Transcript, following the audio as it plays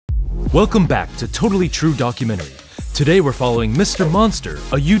Welcome back to Totally True Documentary. Today we're following MrMonster,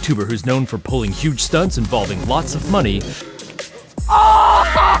 a YouTuber who's known for pulling huge stunts involving lots of money.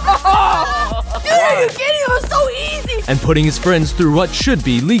 Oh! Dude, are you kidding? It was so easy! And putting his friends through what should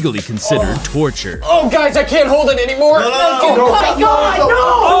be legally considered torture. Oh, guys, I can't hold it anymore! Oh my God,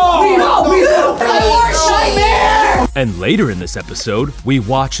 no! And later in this episode, we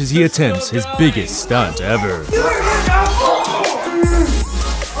watch as he attempts his biggest stunt ever.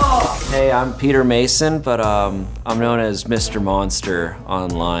 Hey, I'm Peter Mason, but I'm known as MrMonster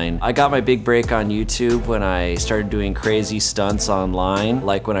online. I got my big break on YouTube when I started doing crazy stunts online,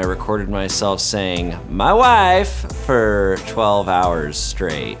 like when I recorded myself saying, "My wife," for 12 hours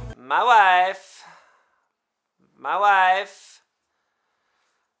straight. My wife. My wife.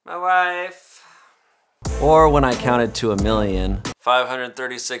 My wife. Or when I counted to 1,000,000.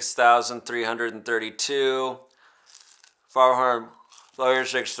 536,332.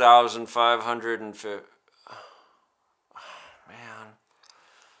 536,550. Man.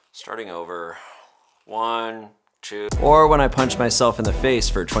 Starting over. 1, 2. Or when I punch myself in the face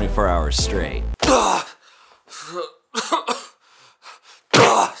for 24 hours straight. How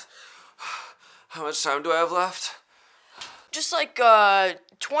much time do I have left? Just like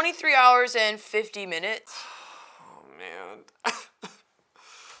 23 hours and 50 minutes. Oh man.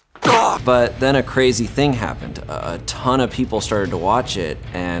 But then a crazy thing happened. A ton of people started to watch it,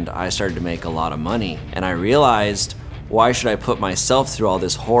 and I started to make a lot of money. And I realized, why should I put myself through all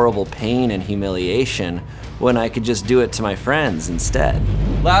this horrible pain and humiliation when I could just do it to my friends instead?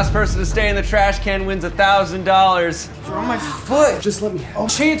 Last person to stay in the trash can wins $1,000. You're on my foot. Just let me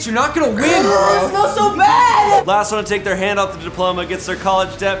help. Chance, you're not gonna win, It smells so bad! Last one to take their hand off the diploma gets their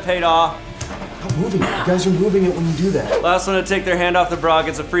college debt paid off. Stop moving it. You guys are moving it when you do that. Last one to take their hand off the bra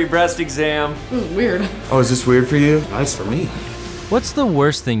gets a free breast exam. This is weird. Oh, is this weird for you? Nice for me. What's the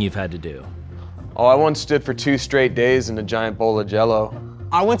worst thing you've had to do? Oh, I once stood for 2 straight days in a giant bowl of Jell-O.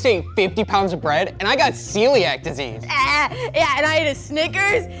 I once ate 50 pounds of bread, and I got celiac disease. Yeah, and I ate a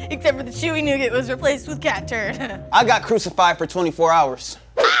Snickers, except for the chewy nougat was replaced with cat turd. I got crucified for 24 hours.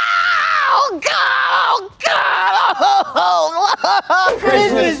 Oh God! Oh God!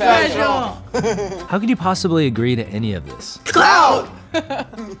 Christmas special! How could you possibly agree to any of this? Clout!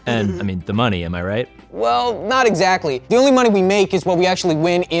 And, I mean, the money, am I right? Well, not exactly. The only money we make is what we actually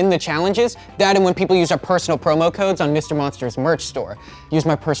win in the challenges. That and when people use our personal promo codes on MrMonster's merch store. Use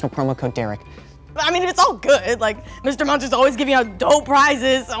my personal promo code, Derek. I mean, it's all good. Like, MrMonster's always giving out dope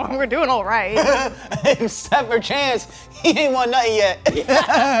prizes, so we're doing all right. Except for Chance. He ain't won nothing yet.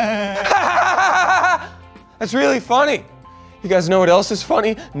 That's really funny. You guys know what else is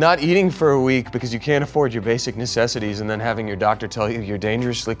funny? Not eating for a week because you can't afford your basic necessities and then having your doctor tell you you're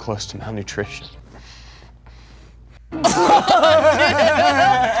dangerously close to malnutrition. Dude,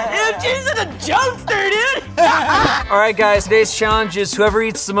 she's in a dumpster, dude! All right, guys, today's challenge is whoever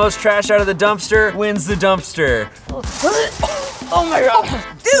eats the most trash out of the dumpster wins the dumpster. Oh my God.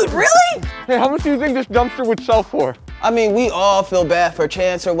 Dude, really? Hey, how much do you think this dumpster would sell for? I mean, we all feel bad for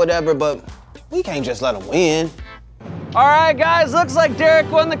Chance or whatever, but we can't just let him win. All right, guys, looks like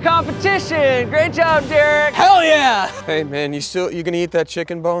Derek won the competition. Great job, Derek. Hell yeah! Hey, man, you gonna eat that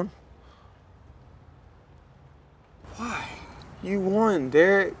chicken bone? Why? You won,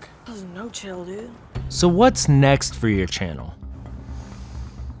 Derek. That was no chill, dude. So what's next for your channel?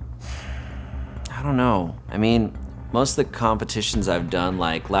 I don't know. I mean, most of the competitions I've done,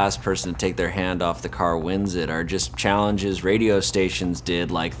 like last person to take their hand off the car wins it, are just challenges radio stations did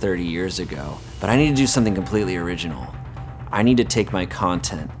like 30 years ago. But I need to do something completely original. I need to take my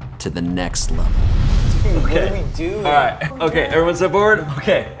content to the next level. Dude, what do we do? All right, okay, everyone step forward?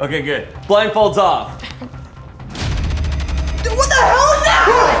 Okay, good. Blindfolds off. Dude, what the hell is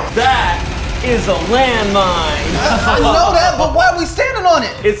that? That is a landmine. I know that, but why are we standing on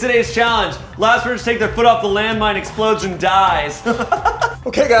it? It's today's challenge. Last person to take their foot off the landmine explodes and dies.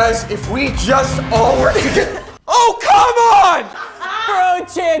 Okay, guys, if we just all work together. Oh, come on! Bro,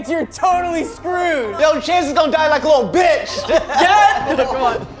 Chance, you're totally screwed. Yo, Chance is gonna die like a little bitch. Yeah? Come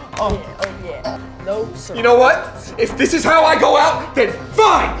on. Oh yeah. No, sir. You know what? If this is how I go out, then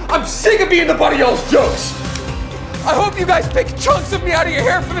fine! I'm sick of being the butt of y'all's jokes! I hope you guys pick chunks of me out of your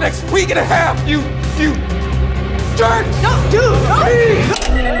hair for the next week and a half! You dirt! No, dude, no!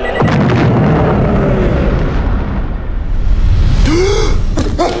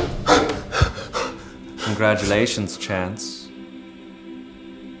 Congratulations, Chance.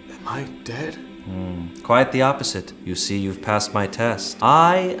 Am I dead? Quite the opposite. You see, you've passed my test.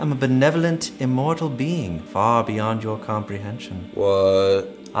 I am a benevolent, immortal being, far beyond your comprehension.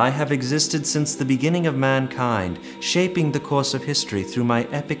 What? I have existed since the beginning of mankind, shaping the course of history through my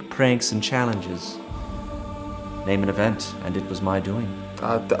epic pranks and challenges. Name an event, and it was my doing.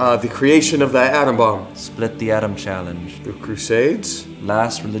 The creation of the atom bomb. Split the atom challenge. The Crusades.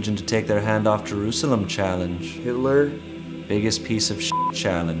 Last religion to take their hand off Jerusalem challenge. Hitler. Biggest piece of shit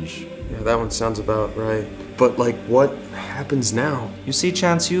challenge. Yeah, that one sounds about right. But like, what happens now? You see,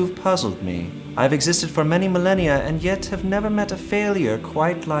 Chance, you've puzzled me. I've existed for many millennia and yet have never met a failure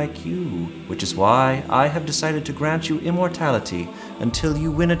quite like you. Which is why I have decided to grant you immortality until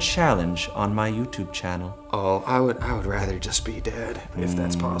you win a challenge on my YouTube channel. Oh, I would rather just be dead, if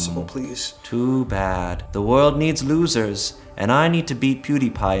that's possible, please. Too bad. The world needs losers, and I need to beat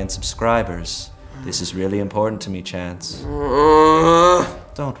PewDiePie in subscribers. This is really important to me, Chance.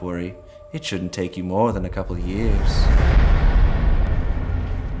 Don't worry. It shouldn't take you more than a couple years.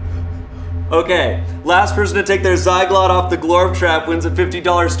 Okay, last person to take their Zyglot off the Glorb Trap wins a $50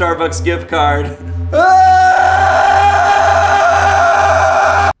 Starbucks gift card.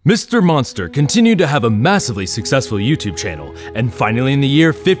 MrMonster continued to have a massively successful YouTube channel, and finally in the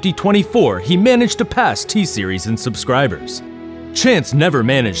year 5024, he managed to pass T-Series in subscribers. Chance never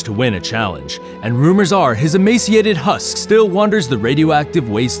managed to win a challenge, and rumors are his emaciated husk still wanders the radioactive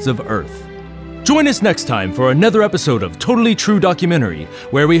wastes of Earth. Join us next time for another episode of Totally True Documentary,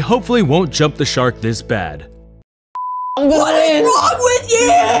 where we hopefully won't jump the shark this bad. What is wrong with you?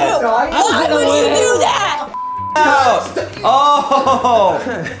 Why would you do that? Oh,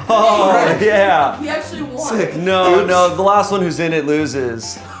 yeah. He actually won. No, the last one who's in it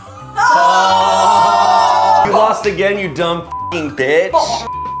loses. Oh. You lost again, you dumb f***ing bitch.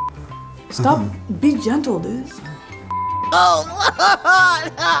 Stop, be gentle, dude. Oh,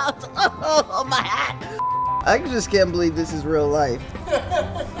 my hat. I just can't believe this is real life.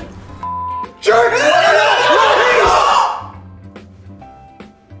 Jerk!